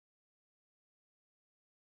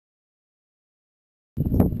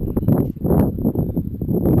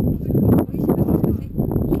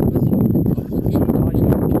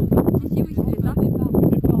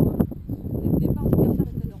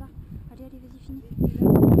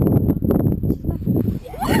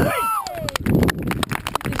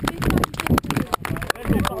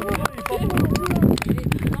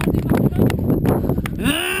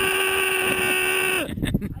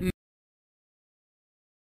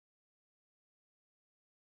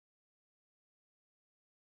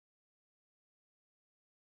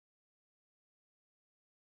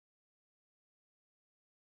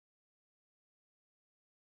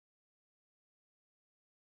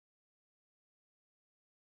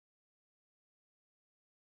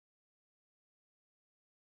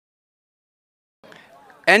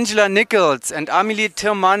Angela Nichols and Amélie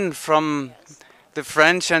Thiermann from the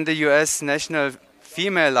French and the US national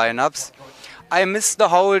female lineups. I missed the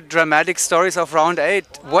whole dramatic stories of round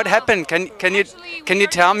 8. What happened? Can you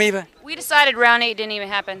tell me? We decided round 8 didn't even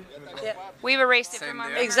happen. Yeah. We've erased it from our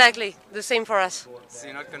memory. Exactly, the same for us. So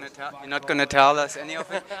you're not gonna tell us any of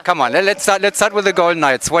it? Come on, let's start with the Golden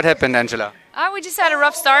Knights. What happened, Angela? We just had a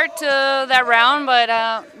rough start to that round, but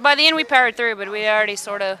by the end we powered through. But we already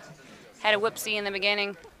sort of had a whoopsie in the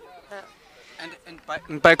beginning.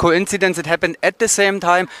 And by coincidence, it happened at the same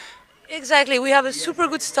time. Exactly, we have a super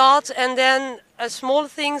good start, and then small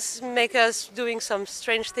things make us doing some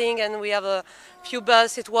strange thing, and we have a few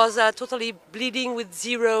bursts. It was totally bleeding with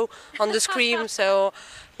 0 on the screen, so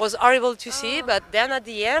it was horrible to see. But then at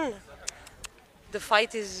the end, the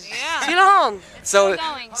fight is still on. So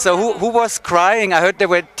who was crying? I heard there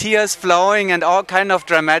were tears flowing and all kind of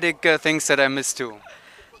dramatic things that I missed too.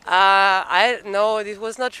 No, it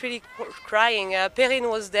was not really crying. Perrine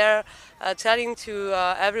was there telling to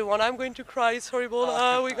everyone, I'm going to cry, it's horrible,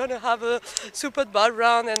 we're going to have a super bad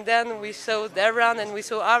round. And then we saw their round and we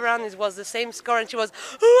saw our round, it was the same score, and she was,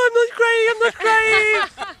 oh, I'm not crying.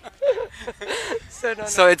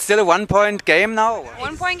 So it's still a 1-point game now?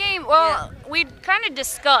 1-point game. Well, we kind of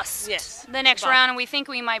discussed the next round, and we think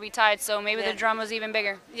we might be tied, so maybe the drum was even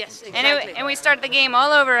bigger. Yes, exactly. And we start the game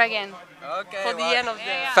all over again. Okay, for the end of the...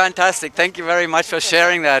 Fantastic. Thank you very much for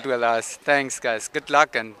sharing that with us. Thanks, guys. Good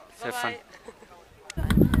luck and have fun.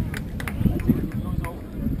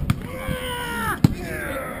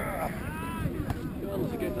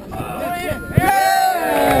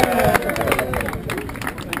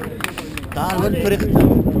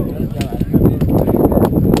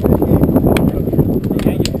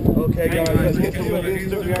 Okay, guys, let's get some of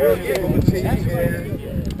these here.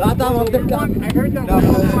 I heard that.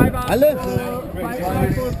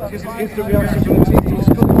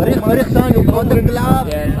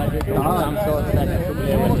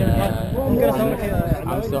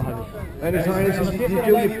 I'm so happy. And do you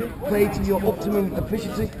feel you play to your optimum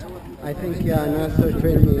efficiency? I think Nasser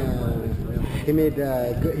trained me. He made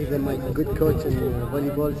he's my good coach in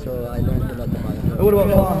volleyball, so I learned a lot about it. What about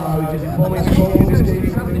Faha? Did you always call in this game?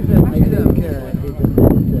 I think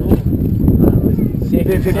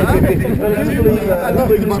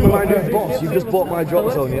You just bought my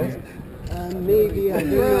drop zone, yeah? Maybe, I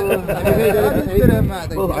don't know.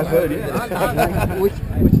 Well, I've heard it. Which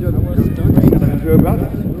drop zone?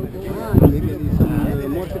 Maybe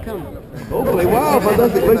some more to come. Hopefully, wow,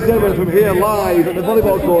 fantastic. Ladies and gentlemen, from here live at the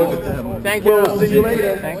volleyball court. Thank you. We'll see you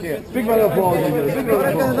later. Thank you. Big round of applause. Big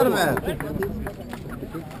round of applause.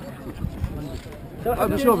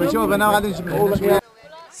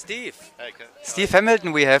 Steve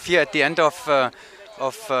Hamilton we have here at the end of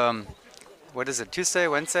what is it, Tuesday,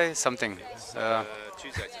 Wednesday, something.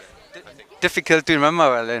 Tuesday. Difficult to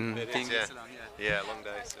remember. Long day.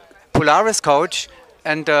 So. Polaris coach,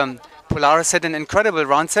 and Polaris had an incredible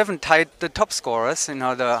round 7, tied the top scorers. You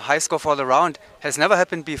know, the high score for the round has never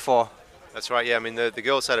happened before. That's right. Yeah, I mean the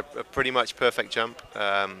girls had a pretty much perfect jump.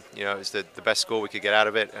 You know, it was the best score we could get out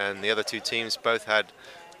of it, and the other two teams both had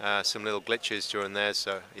some little glitches during theirs.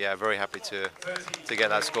 So yeah, very happy to get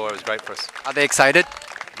that score. It was great for us. Are they excited?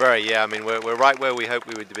 Very. Yeah. I mean we're right where we hoped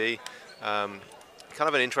we would be. Kind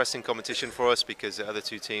of an interesting competition for us because the other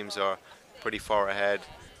two teams are pretty far ahead.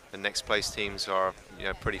 The next place teams are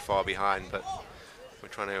pretty far behind, but we're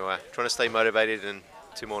trying to stay motivated and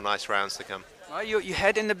 2 more nice rounds to come. Well, you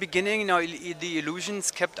had in the beginning, the illusions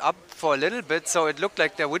kept up for a little bit, so it looked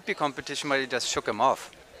like there would be competition, but it just shook them off.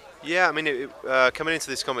 Yeah, I mean, coming into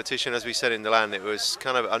this competition, as we said in the land, it was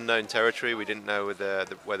kind of unknown territory. We didn't know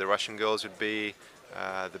where the Russian girls would be,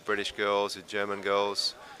 the British girls, the German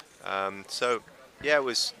girls. So yeah, it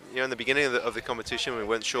was in the beginning of the competition, we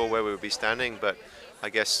weren't sure where we would be standing, but I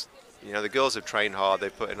guess the girls have trained hard.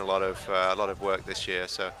 They've put in a lot of work this year,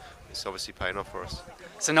 so it's obviously paying off for us.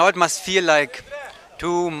 So now it must feel like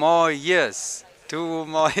 2 more years. 2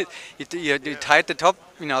 more. You tied the top,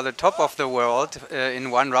 the top of the world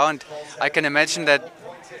in 1 round. I can imagine that.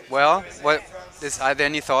 Well, are there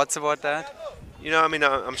any thoughts about that? You know, I mean,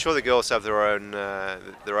 I'm sure the girls have their own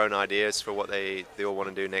ideas for what they all want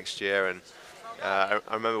to do next year. And I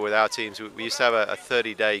remember with our teams, we used to have a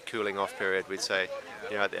 30-day cooling off period. We'd say,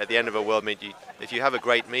 you know, at the end of a world meet, if you have a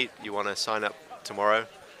great meet, you want to sign up tomorrow.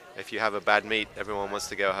 If you have a bad meet, everyone wants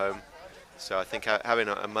to go home. So I think having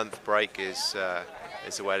a month break is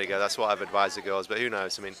the way to go. That's what I've advised the girls. But who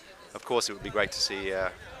knows? I mean, of course, it would be great to see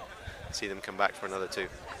them come back for another two.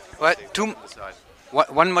 Well,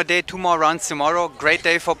 one more day, 2 more rounds tomorrow. Great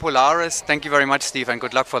day for Polaris. Thank you very much, Steve, and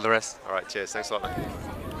good luck for the rest. All right, cheers. Thanks a lot, man.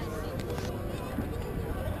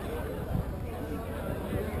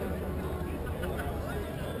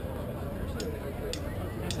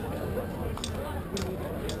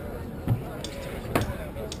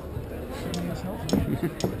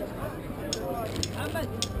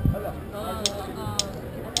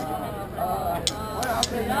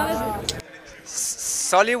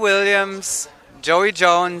 Solly Williams, Joey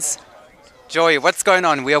Jones. Joey, what's going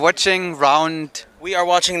on? We are watching We are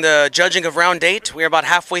watching the judging of round 8. We are about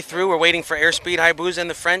halfway through. We're waiting for Airspeed, Hayabusa, and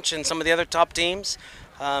the French, and some of the other top teams.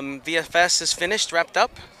 VFS is finished, wrapped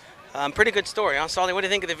up. Pretty good story, huh? Solly, what do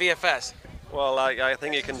you think of the VFS? Well, I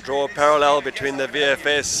think you can draw a parallel between the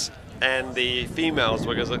VFS and the females,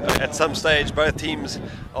 because at some stage both teams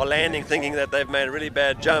are landing thinking that they've made really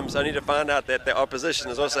bad jumps, only to find out that their opposition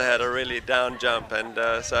has also had a really down jump, and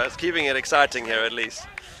so it's keeping it exciting here at least.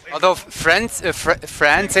 Although France in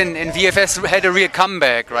VFS had a real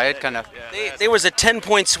comeback, right? Kind of. There was a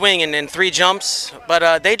 10-point swing in 3 jumps,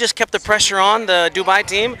 but they just kept the pressure on the Dubai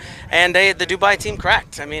team, and the Dubai team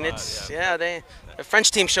cracked. I mean, the French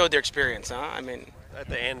team showed their experience, huh? I mean. At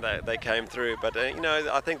the end, they came through, but you know,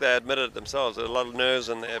 I think they admitted it themselves. There were a lot of nerves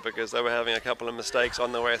in there because they were having a couple of mistakes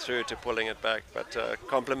on the way through to pulling it back. But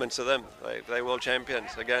compliments to them; they world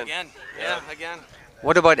champions again. Again.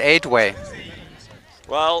 What about 8-way?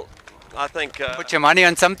 Well, I think. Put your money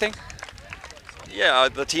on something? Yeah,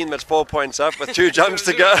 the team that's 4 points up with 2 jumps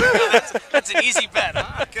to go. That's an easy bet,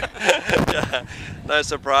 huh? Yeah, no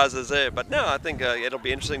surprises there. But no, I think it'll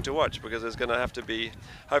be interesting to watch because there's going to have to be,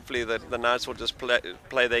 hopefully the Knights will just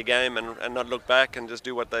play their game and not look back and just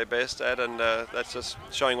do what they're best at, and that's just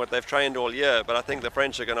showing what they've trained all year. But I think the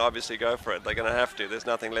French are going to obviously go for it. They're going to have to. There's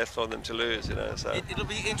nothing left for them to lose, you know. So It'll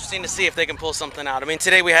be interesting to see if they can pull something out. I mean,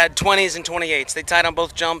 today we had 20s and 28s. They tied on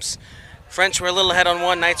both jumps. French were a little ahead on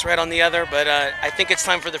one, Knights were ahead on the other, but I think it's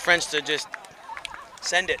time for the French to just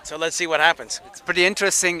send it. So let's see what happens. It's pretty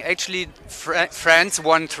interesting. Actually, France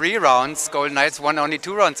won 3 rounds. Golden Knights won only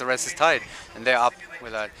 2 rounds. The rest is tied, and they're up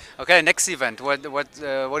with that. Okay, next event. What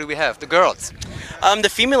do we have? The girls. The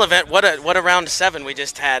female event. What a round 7 we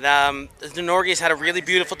just had. The Norgies had a really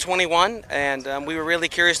beautiful 21, and we were really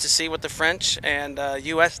curious to see what the French and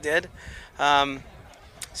U.S. did.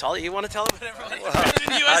 Solly, you want to tell them what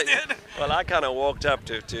the U.S. did? Well, I kind of walked up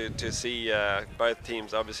to see both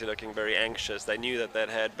teams obviously looking very anxious. They knew that they'd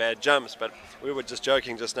had bad jumps, but we were just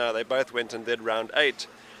joking just now. They both went and did round 8,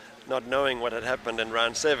 not knowing what had happened in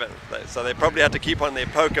round 7. So they probably had to keep on their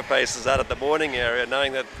poker faces out at the boarding area,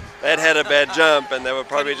 knowing that they'd had a bad jump, and they were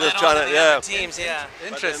probably just trying to, teams, yeah.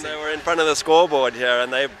 Interesting. They were in front of the scoreboard here,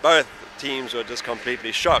 and both teams were just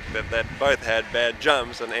completely shocked that both had bad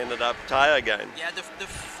jumps and ended up tie again. Yeah,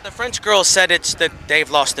 the French girls said it's that they've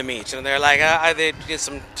lost the meet, and they're like, they did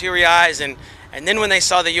some teary eyes, and then when they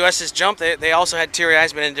saw the U.S.'s jump, they also had teary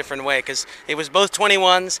eyes, but in a different way, because it was both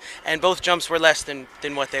 21s, and both jumps were less than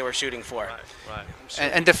what they were shooting for. Right.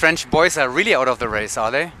 And the French boys are really out of the race,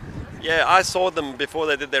 are they? Yeah, I saw them before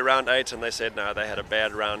they did their round 8, and they said no, they had a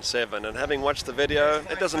bad round 7. And having watched the video,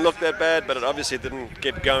 it doesn't look that bad, but it obviously didn't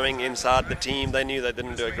get going inside the team. They knew they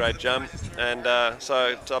didn't do a great jump, and so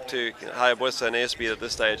it's up to Hayabusa and Airspeed at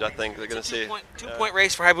this stage. I think they're going to see. 2-point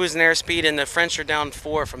race for Hayabusa and Airspeed, and the French are down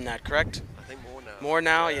 4 from that, correct? I think more now. More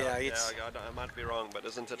now, I might be wrong, but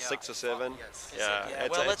isn't it 6 or 7? Yeah.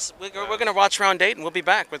 Well, we're going to watch round 8, and we'll be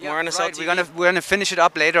back with more NSL TV. We're gonna finish it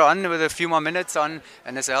up later on with a few more minutes on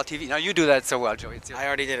NSL TV. Now you do that so well, Joey. I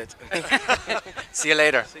already did it. See you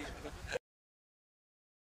later.